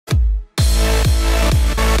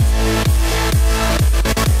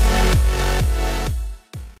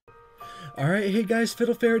Alright, hey guys,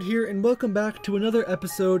 Fiddleferret here, and welcome back to another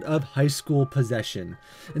episode of High School Possession.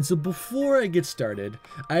 And so before I get started,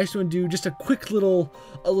 I just want to do just a quick little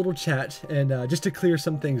chat, and just to clear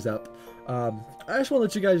some things up. I just want to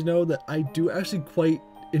let you guys know that I do actually quite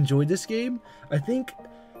enjoy this game. I think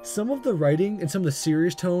some of the writing and some of the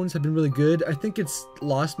serious tones have been really good. I think it's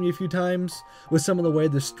lost me a few times with some of the way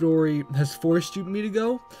the story has forced me to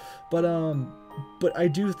go, but I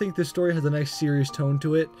do think this story has a nice serious tone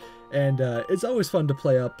to it, and it's always fun to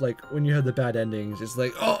play up, like when you have the bad endings. It's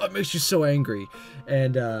like, oh, it makes you so angry.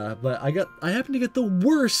 And but I happen to get the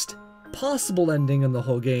worst possible ending in the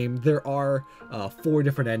whole game. There are 4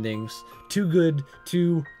 different endings, 2 good,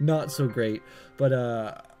 2 not so great, but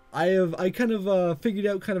I kind of figured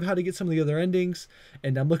out kind of how to get some of the other endings,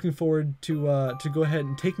 and I'm looking forward to go ahead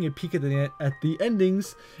and taking a peek at the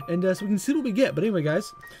endings, and so we can see what we get. But anyway, guys,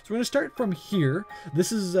 so we're gonna start from here.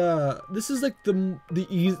 This is like this is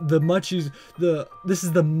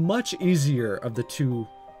the much easier of the 2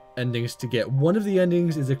 endings to get. One of the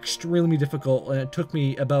endings is extremely difficult, and it took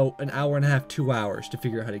me about an hour and a half, 2 hours to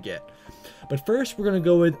figure out how to get. But first, we're gonna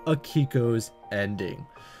go with Akiko's ending.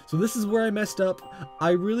 So this is where I messed up. I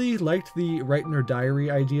really liked the write in her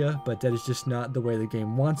diary idea, but that is just not the way the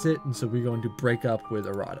game wants it, and so we're going to break up with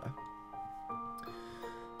Arata.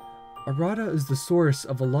 Arata is the source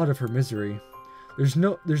of a lot of her misery. There's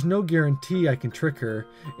no guarantee I can trick her,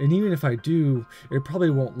 and even if I do, it probably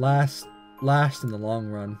won't last in the long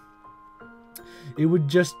run. It would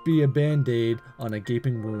just be a band-aid on a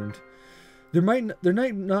gaping wound. There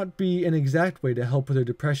might not be an exact way to help with her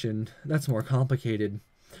depression. That's more complicated.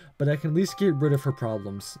 But I can at least get rid of her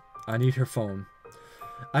problems. I need her phone.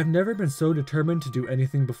 I've never been so determined to do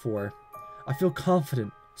anything before. I feel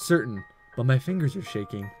confident, certain, but my fingers are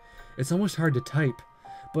shaking. It's almost hard to type,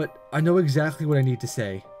 but I know exactly what I need to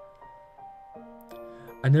say.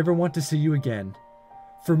 I never want to see you again.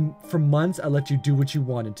 For months I let you do what you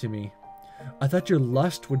wanted to me. I thought your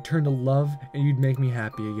lust would turn to love and you'd make me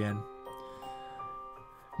happy again.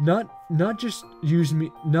 Not just use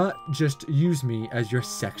me as your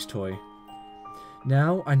sex toy.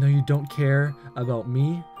 Now I know you don't care about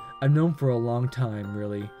me. I've known for a long time,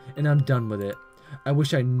 really, and I'm done with it. I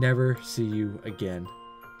wish I never see you again.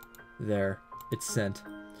 There, it's sent.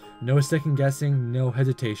 No second guessing, no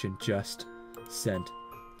hesitation, just sent.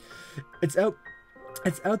 It's out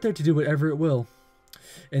there to do whatever it will,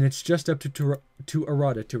 and it's just up to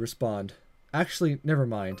Arata to respond. Actually, never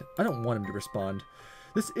mind. I don't want him to respond.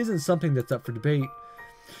 This isn't something that's up for debate.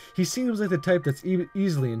 He seems like the type that's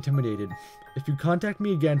easily intimidated. If you contact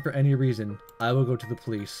me again for any reason, I will go to the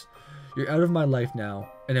police. You're out of my life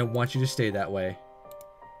now, and I want you to stay that way.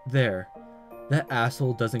 There. That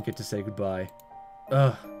asshole doesn't get to say goodbye.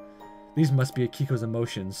 Ugh. These must be Akiko's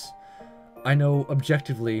emotions. I know,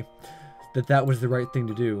 objectively, that was the right thing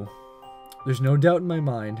to do. There's no doubt in my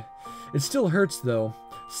mind. It still hurts, though,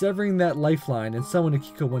 severing that lifeline and someone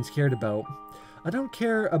Akiko once cared about. I don't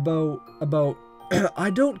care I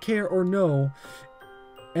don't care or know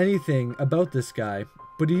anything about this guy,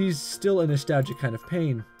 but he's still a nostalgic kind of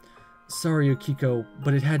pain. Sorry, Akiko,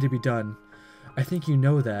 but it had to be done. I think you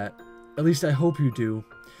know that. At least I hope you do.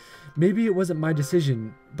 Maybe it wasn't my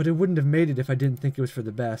decision, but I wouldn't have made it if I didn't think it was for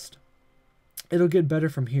the best. It'll get better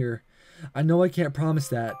from here. I know I can't promise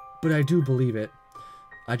that, but I do believe it.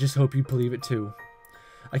 I just hope you believe it too.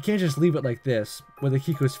 I can't just leave it like this, with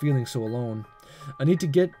Akiko's feeling so alone. I need to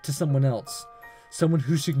get to someone else, someone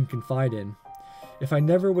who she can confide in. If I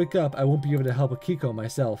never wake up, I won't be able to help Akiko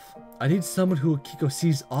myself. I need someone who Akiko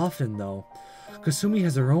sees often, though. Kasumi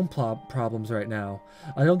has her own problems right now.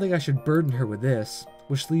 I don't think I should burden her with this,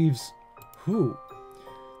 which leaves... who?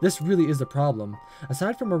 This really is a problem.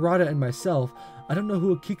 Aside from Arata and myself, I don't know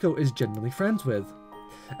who Akiko is genuinely friends with.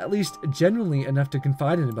 At least, genuinely enough to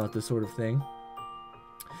confide in about this sort of thing.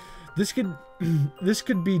 This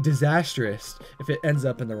could be disastrous if it ends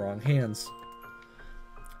up in the wrong hands.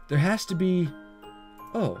 There has to be...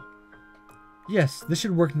 Oh. Yes, this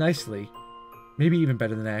should work nicely. Maybe even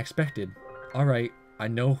better than I expected. Alright, I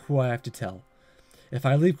know who I have to tell. If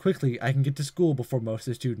I leave quickly, I can get to school before most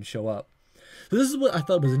of the students show up. So this is what I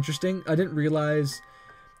thought was interesting. I didn't realize...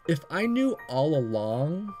 If I knew all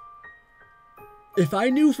along... If I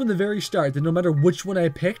knew from the very start that no matter which one I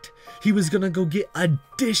picked, he was gonna go get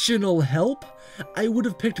additional help, I would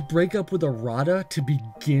have picked break up with Arata to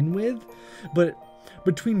begin with. But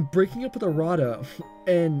between breaking up with Arata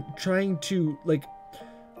and trying to, like,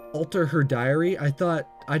 alter her diary, I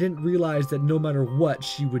didn't realize that no matter what,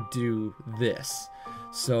 she would do this.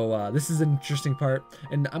 So this is an interesting part,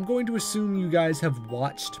 and I'm going to assume you guys have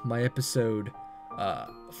watched my episode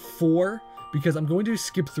 4 because I'm going to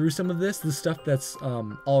skip through some of the stuff that's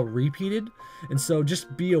all repeated, and so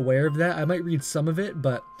just be aware of that. I might read some of it,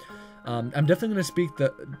 but I'm definitely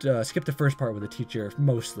going to skip the first part with the teacher,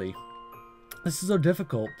 mostly. This is so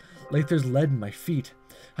difficult, like there's lead in my feet.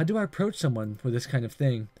 How do I approach someone with this kind of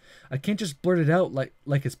thing? I can't just blurt it out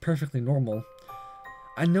like it's perfectly normal.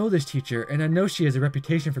 I know this teacher, and I know she has a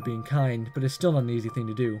reputation for being kind, but it's still not an easy thing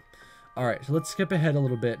to do. Alright, so let's skip ahead a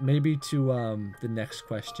little bit, maybe to the next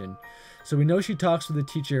question. So we know she talks with the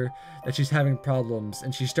teacher that she's having problems,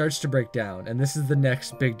 and she starts to break down, and this is the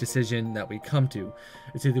next big decision that we come to.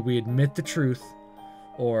 It's either we admit the truth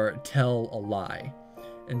or tell a lie.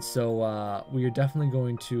 And so we are definitely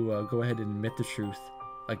going to go ahead and admit the truth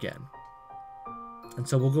again. And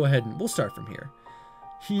so we'll go ahead and we'll start from here.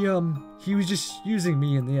 He was just using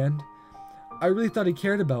me in the end. I really thought he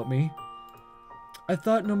cared about me. I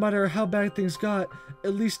thought no matter how bad things got,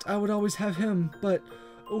 at least I would always have him, but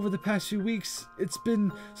over the past few weeks, it's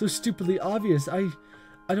been so stupidly obvious. I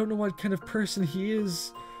don't know what kind of person he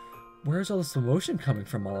is. Where's all this emotion coming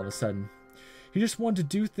from all of a sudden? He just wanted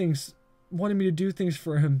me to do things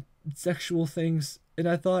for him, sexual things, and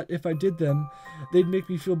I thought if I did them, they'd make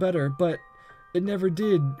me feel better, but it never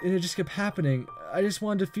did, and it just kept happening. I just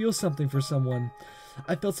wanted to feel something for someone.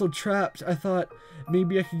 I felt so trapped. I thought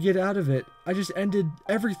maybe I could get out of it. I just ended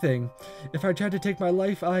everything. If I tried to take my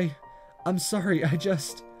life, I'm sorry,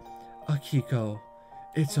 Akiko,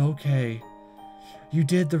 it's okay. You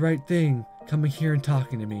did the right thing, coming here and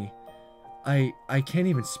talking to me. I can't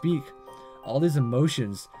even speak. All these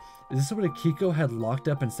emotions. Is this what Akiko had locked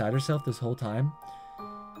up inside herself this whole time?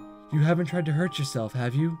 You haven't tried to hurt yourself,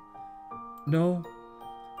 have you? No?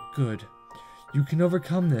 Good. You can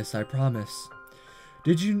overcome this, I promise.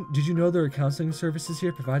 Did you know there are counseling services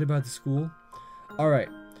here provided by the school? Alright,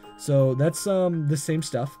 so that's the same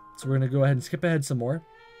stuff. So we're going to go ahead and skip ahead some more.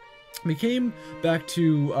 We came back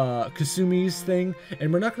to Kasumi's thing,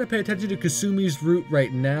 and we're not going to pay attention to Kasumi's route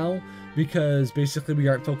right now, because basically we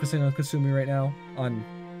aren't focusing on Kasumi right now.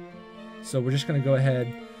 So we're just going to go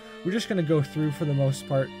ahead. We're just going to go through for the most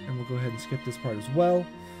part, and we'll go ahead and skip this part as well.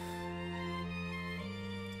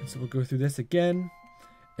 And so we'll go through this again.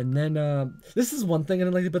 And then, this is one thing I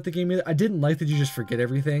didn't like about the game either. I didn't like that you just forget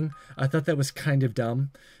everything. I thought that was kind of dumb.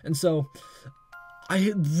 And so,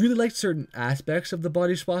 I really liked certain aspects of the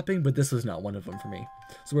body swapping, but this was not one of them for me.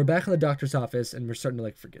 So we're back in the doctor's office, and we're starting to,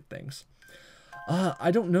 like, forget things. I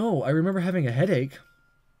don't know. I remember having a headache.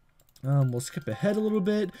 We'll skip ahead a little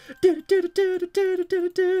bit.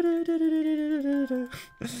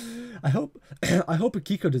 I hope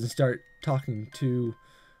Akiko doesn't start talking to...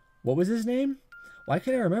 What was his name? Why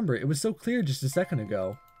can't I remember? It was so clear just a second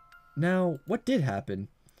ago. Now, what did happen?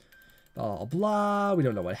 Blah, blah, we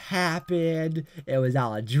don't know what happened. It was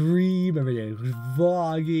all a dream. Everything was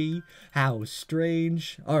foggy. How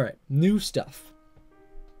strange. Alright, new stuff.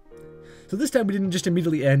 So this time we didn't just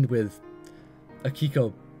immediately end with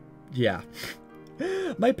Akiko. Yeah.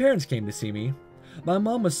 My parents came to see me. My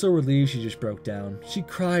mom was so relieved she just broke down. She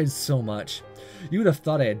cried so much. You would have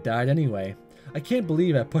thought I had died anyway. I can't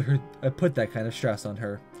believe I put that kind of stress on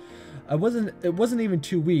her. It wasn't even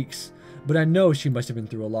 2 weeks, but I know she must have been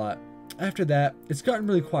through a lot. After that, it's gotten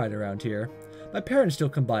really quiet around here. My parents still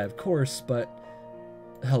come by, of course, but...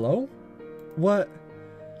 Hello? What?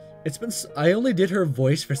 It's been... I only did her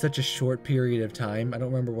voice for such a short period of time. I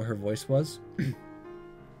don't remember what her voice was.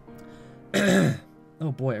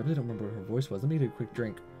 Oh boy, I really don't remember what her voice was. Let me get a quick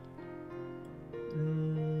drink.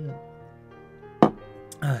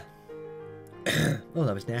 Oh,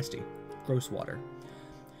 that was nasty. Gross water.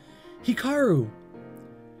 Hikaru!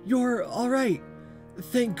 You're alright.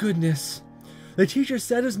 Thank goodness. The teacher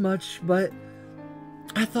said as much, but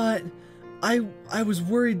I thought... I was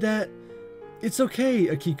worried that... It's okay,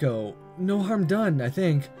 Akiko. No harm done, I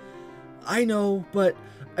think. I know, but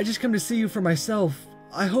I just come to see you for myself.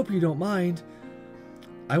 I hope you don't mind.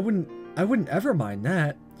 I wouldn't ever mind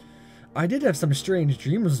that. I did have some strange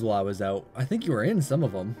dreams while I was out. I think you were in some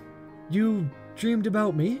of them. You dreamed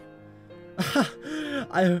about me?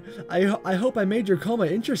 I hope I made your coma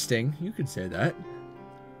interesting. You could say that.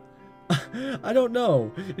 I don't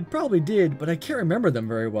know. It probably did, but I can't remember them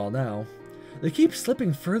very well now. They keep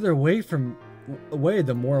slipping further away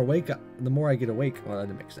the more I get awake. Well, that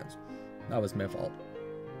didn't make sense. That was my fault.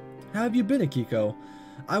 How have you been, Akiko?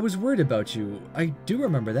 I was worried about you. I do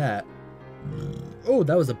remember that. Oh,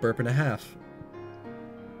 that was a burp and a half.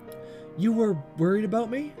 You were worried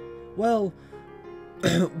about me? Well,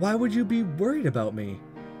 why would you be worried about me?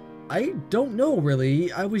 I don't know,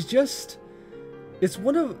 really. I was just... It's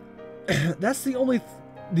one of... That's the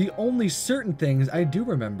only certain things I do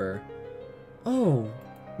remember. Oh,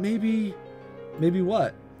 maybe Maybe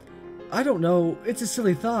what? I don't know, it's a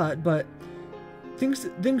silly thought, but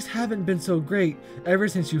things haven't been so great ever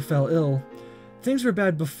since you fell ill. Things were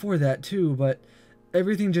bad before that too, but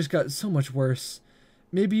everything just got so much worse.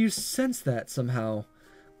 Maybe you sense that somehow.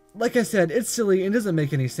 Like I said, it's silly and doesn't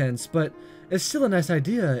make any sense, but it's still a nice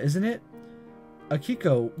idea, isn't it?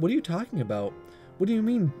 Akiko, what are you talking about? What do you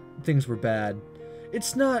mean things were bad?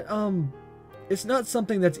 It's not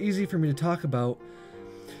something that's easy for me to talk about.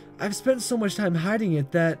 I've spent so much time hiding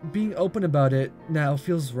it that being open about it now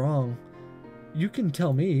feels wrong. You can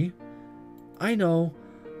tell me. I know.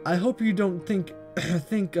 I hope you don't think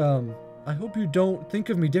I hope you don't think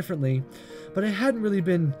of me differently, but I hadn't really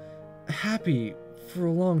been happy for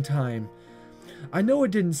a long time. I know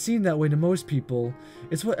it didn't seem that way to most people.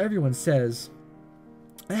 It's what everyone says.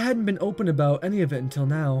 I hadn't been open about any of it until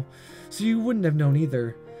now, so you wouldn't have known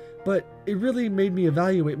either. But it really made me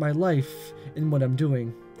evaluate my life and what I'm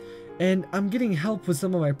doing. And I'm getting help with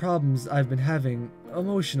some of my problems I've been having,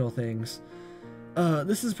 emotional things.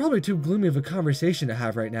 This is probably too gloomy of a conversation to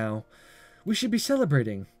have right now. We should be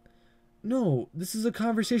celebrating. No, this is a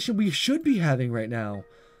conversation we should be having right now.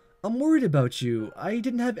 I'm worried about you. I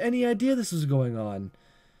didn't have any idea this was going on.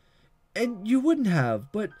 And you wouldn't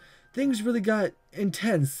have, but things really got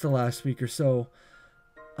intense the last week or so.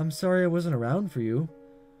 I'm sorry I wasn't around for you.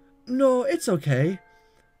 No, it's okay.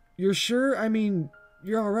 You're sure? I mean,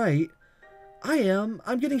 you're alright. I am.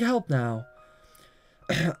 I'm getting help now.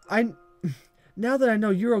 Now that I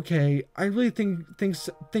know you're okay, I really think things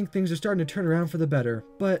are starting to turn around for the better,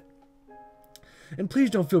 but... And please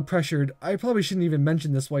don't feel pressured. I probably shouldn't even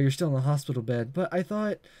mention this while you're still in the hospital bed, but I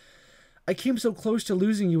thought... I came so close to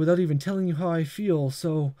losing you without even telling you how I feel,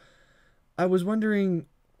 so... I was wondering,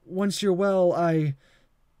 once you're well,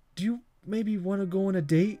 do you maybe want to go on a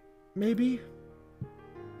date, maybe?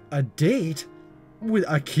 A date? With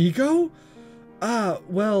Akiko?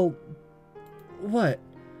 Well... What?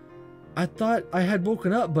 I thought I had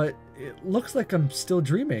woken up, but it looks like I'm still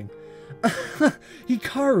dreaming.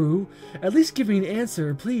 Hikaru, at least give me an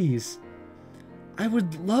answer, please. I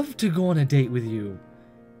would love to go on a date with you.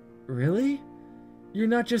 Really? You're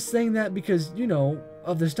not just saying that because, you know,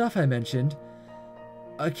 of the stuff I mentioned.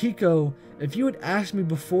 Akiko, if you had asked me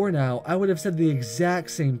before now, I would have said the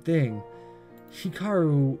exact same thing.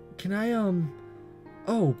 Hikaru, can I,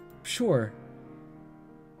 Oh, sure.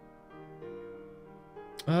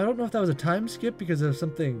 I don't know if that was a time skip because of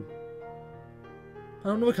something... I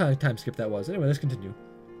don't know what kind of time skip that was. Anyway, let's continue.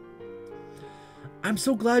 I'm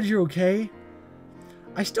so glad you're okay.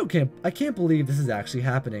 I can't believe this is actually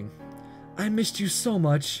happening. I missed you so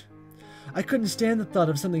much. I couldn't stand the thought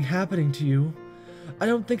of something happening to you. I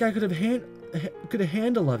don't think I could have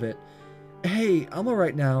handle of it. Hey, I'm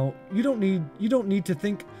alright now. You don't need to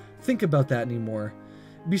think about that anymore.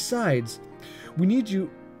 Besides, we need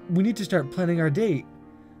to start planning our date.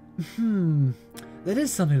 That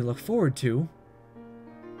is something to look forward to.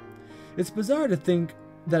 It's bizarre to think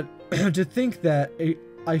that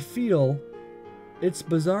It's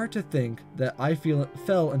bizarre to think that I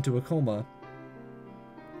fell into a coma.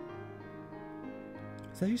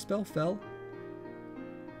 Is that how you spell fell?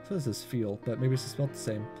 So this is feel, but maybe it's spelled the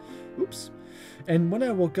same. Oops. And when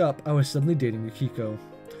I woke up, I was suddenly dating Akiko.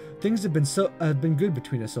 Things have been good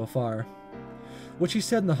between us so far. What she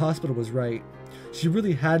said in the hospital was right. She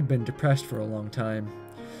really had been depressed for a long time.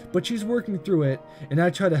 But she's working through it, and I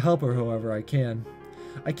try to help her however I can.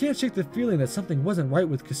 I can't shake the feeling that something wasn't right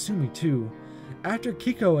with Kasumi too. After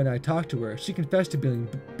Kiko and I talked to her, she confessed to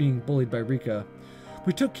being bullied by Rika.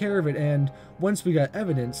 We took care of it and, once we got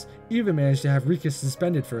evidence, even managed to have Rika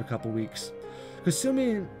suspended for a couple weeks.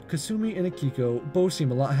 Kasumi and Akiko both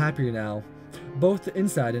seem a lot happier now, both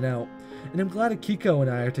inside and out, and I'm glad Akiko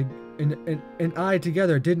and I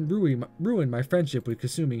together didn't ruin my friendship with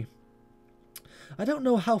Kasumi. I don't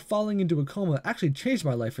know how falling into a coma actually changed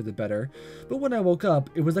my life for the better, but when I woke up,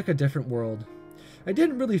 it was like a different world. I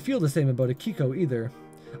didn't really feel the same about Akiko either.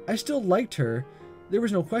 I still liked her, there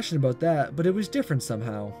was no question about that, but it was different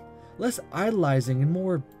somehow. Less idolizing and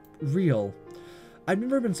more real. I've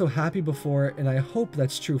never been so happy before, and I hope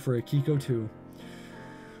that's true for Akiko too.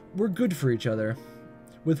 We're good for each other.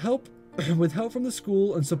 With help from the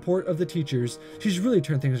school and support of the teachers, she's really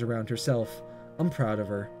turned things around herself. I'm proud of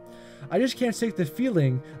her. I just can't shake the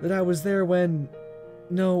feeling that I was there when...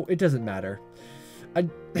 No, it doesn't matter.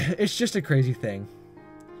 It's just a crazy thing.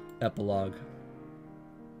 Epilogue.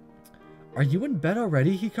 Are you in bed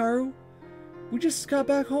already, Hikaru? We just got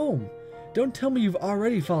back home. Don't tell me you've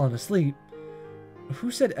already fallen asleep. Who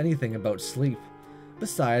said anything about sleep?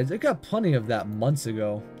 Besides, I got plenty of that months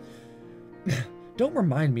ago. Don't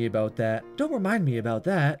remind me about that. Don't remind me about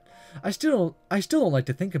that. I still don't like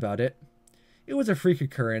to think about it. It was a freak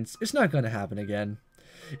occurrence. It's not going to happen again.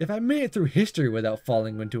 If I made it through history without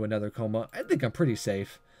falling into another coma, I think I'm pretty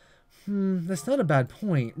safe. That's not a bad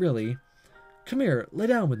point, really. Come here, lay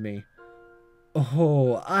down with me.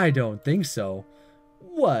 Oh, I don't think so.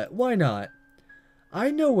 What? Why not?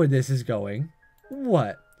 I know where this is going.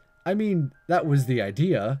 What? I mean, that was the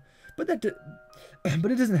idea, but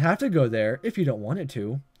but it doesn't have to go there if you don't want it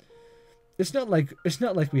to. It's not like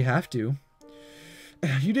we have to.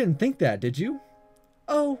 You didn't think that, did you?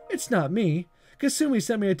 Oh, it's not me. Kasumi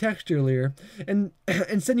sent me a text earlier and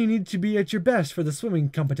said you need to be at your best for the swimming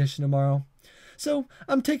competition tomorrow. So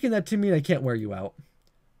I'm taking that to mean I can't wear you out.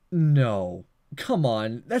 No. Come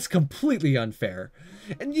on, that's completely unfair.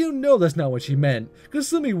 And you know that's not what she meant.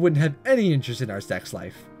 Kasumi wouldn't have any interest in our sex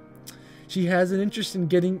life. She has an interest in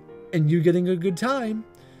you getting a good time.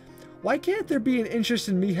 Why can't there be an interest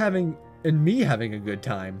in me having a good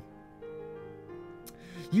time?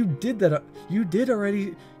 You did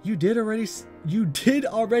already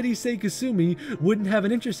say Kasumi wouldn't have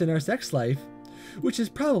an interest in our sex life, which is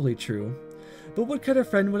probably true. But what kind of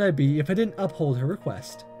friend would I be if I didn't uphold her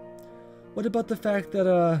request? What about the fact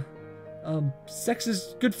that sex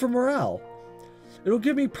is good for morale? It'll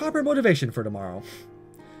give me proper motivation for tomorrow.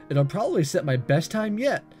 It'll probably set my best time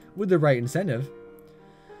yet, with the right incentive.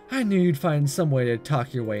 I knew you'd find some way to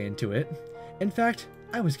talk your way into it. In fact,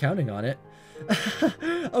 I was counting on it.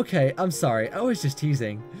 Okay, I'm sorry, I was just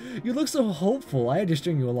teasing. You look so hopeful, I had to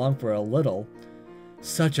string you along for a little.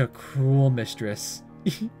 Such a cruel mistress.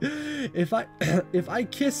 If I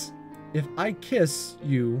kiss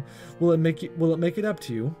you, will it make it up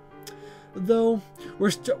to you? Though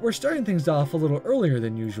we're starting things off a little earlier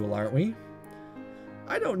than usual, aren't we?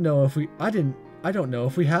 I don't know if we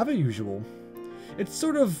have a usual. It's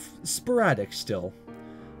sort of sporadic still.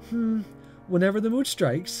 Whenever the mood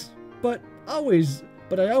strikes, but I always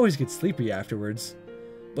get sleepy afterwards.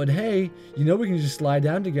 But hey, you know we can just lie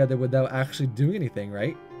down together without actually doing anything,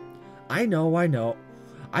 right? I know.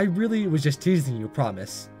 I really was just teasing you,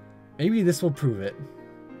 promise. Maybe this will prove it.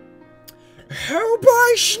 Oh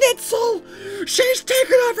boy, Schnitzel! She's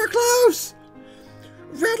taking off her clothes!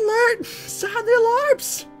 Red alert! Sound the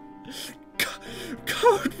alarms!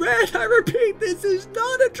 Code red, I repeat, this is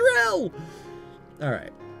not a drill!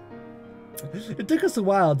 Alright. It took us a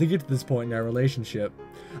while to get to this point in our relationship.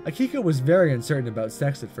 Akiko was very uncertain about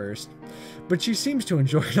sex at first, but she seems to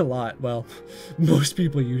enjoy it a lot. Well, most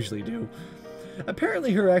people usually do.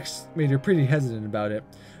 Apparently her ex made her pretty hesitant about it,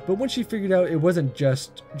 but when she figured out it wasn't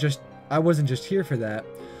I wasn't just here for that,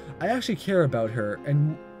 I actually care about her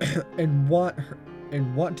and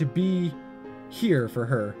want to be here for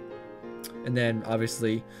her. And then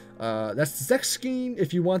obviously that's the sex scheme.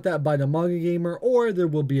 If you want that, buy the manga gamer, or there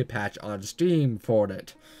will be a patch on Steam for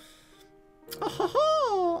it.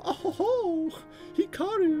 Oh,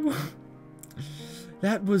 Hikaru.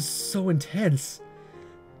 That was so intense.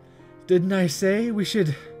 Didn't I say we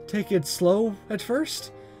should take it slow at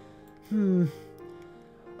first?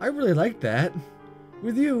 I really like that.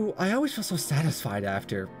 With you, I always feel so satisfied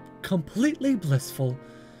after. Completely blissful.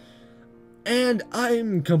 And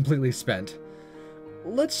I'm completely spent.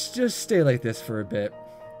 Let's just stay like this for a bit.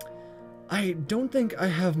 I don't think I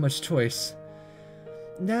have much choice.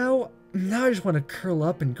 Now I just want to curl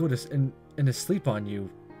up and go to sleep on you.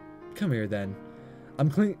 Come here then.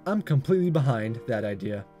 I'm completely behind that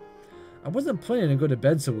idea. I wasn't planning to go to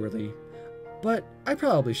bed so early, but I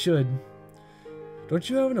probably should. Don't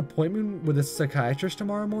you have an appointment with a psychiatrist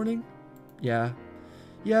tomorrow morning? Yeah,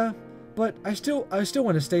 but I still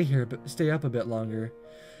want to stay up a bit longer,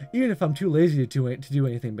 even if I'm too lazy to do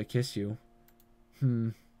anything but kiss you.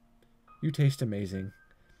 You taste amazing.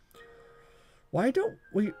 Why don't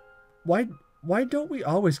we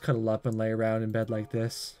always cuddle up and lay around in bed like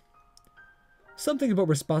this? Something about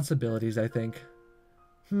responsibilities, I think.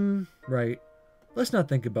 Right. Let's not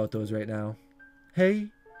think about those right now. Hey,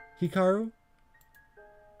 Hikaru?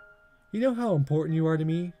 You know how important you are to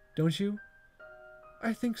me, don't you?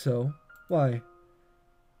 I think so. Why?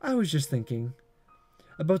 I was just thinking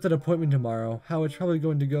about that appointment tomorrow, how it's probably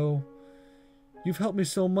going to go. You've helped me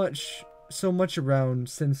so much around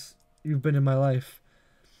since you've been in my life.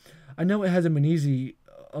 I know it hasn't been easy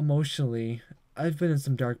emotionally. I've been in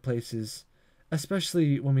some dark places,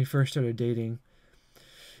 especially when we first started dating.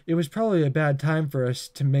 It was probably a bad time for us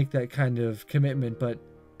to make that kind of commitment, but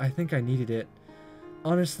I think I needed it.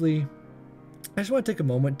 Honestly, I just want to take a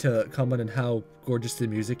moment to comment on how gorgeous the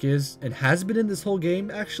music is, and has been in this whole game,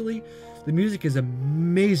 actually. The music is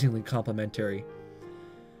amazingly complimentary.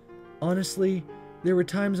 Honestly, There were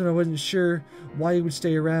times when I wasn't sure why you would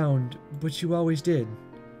stay around, but you always did.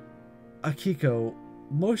 Akiko,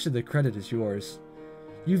 most of the credit is yours.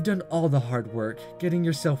 You've done all the hard work, getting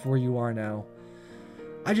yourself where you are now.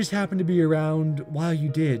 I just happened to be around while you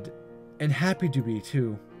did, and happy to be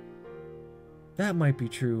too. That might be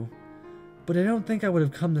true, but I don't think I would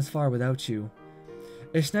have come this far without you.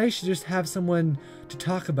 It's nice to just have someone to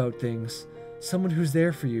talk about things, someone who's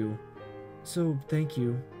there for you. So thank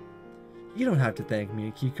you. You don't have to thank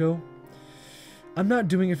me, Akiko. I'm not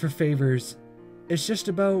doing it for favors. It's just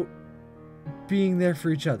about being there for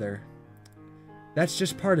each other. That's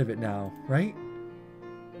just part of it now, right?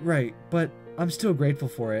 Right, but I'm still grateful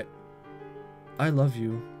for it. I love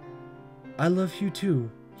you. I love you too,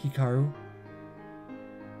 Hikaru.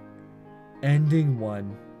 Ending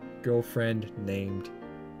 1. Girlfriend named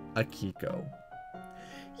Akiko.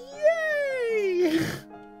 Yay!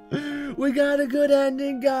 We got a good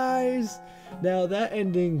ending, guys! Now, that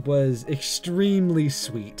ending was extremely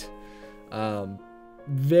sweet.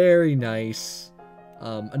 Very nice.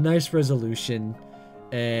 A nice resolution.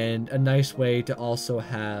 And a nice way to also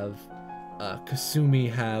have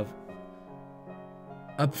Kasumi have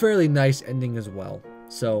a fairly nice ending as well.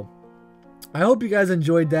 So, I hope you guys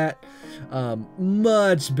enjoyed that.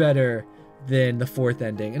 Much better than the 4th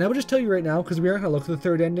ending. And I would just tell you right now, because we aren't going to look at the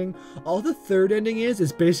 3rd ending, all the 3rd ending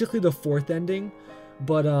is basically the 4th ending,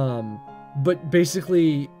 but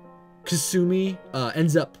basically Kasumi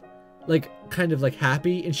ends up like kind of like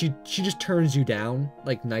happy, and she just turns you down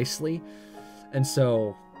like nicely. And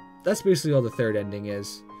so that's basically all the 3rd ending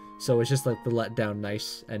is. So it's just like the letdown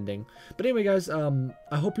nice ending. But anyway, guys,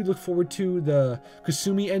 I hope you look forward to the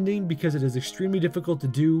Kasumi ending, because it is extremely difficult to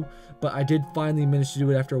do, but I did finally manage to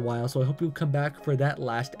do it after a while. So I hope you'll come back for that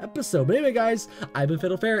last episode. But anyway, guys, I've been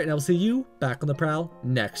Fiddle Ferret, and I will see you back on the prowl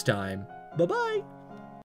next time. Bye-bye!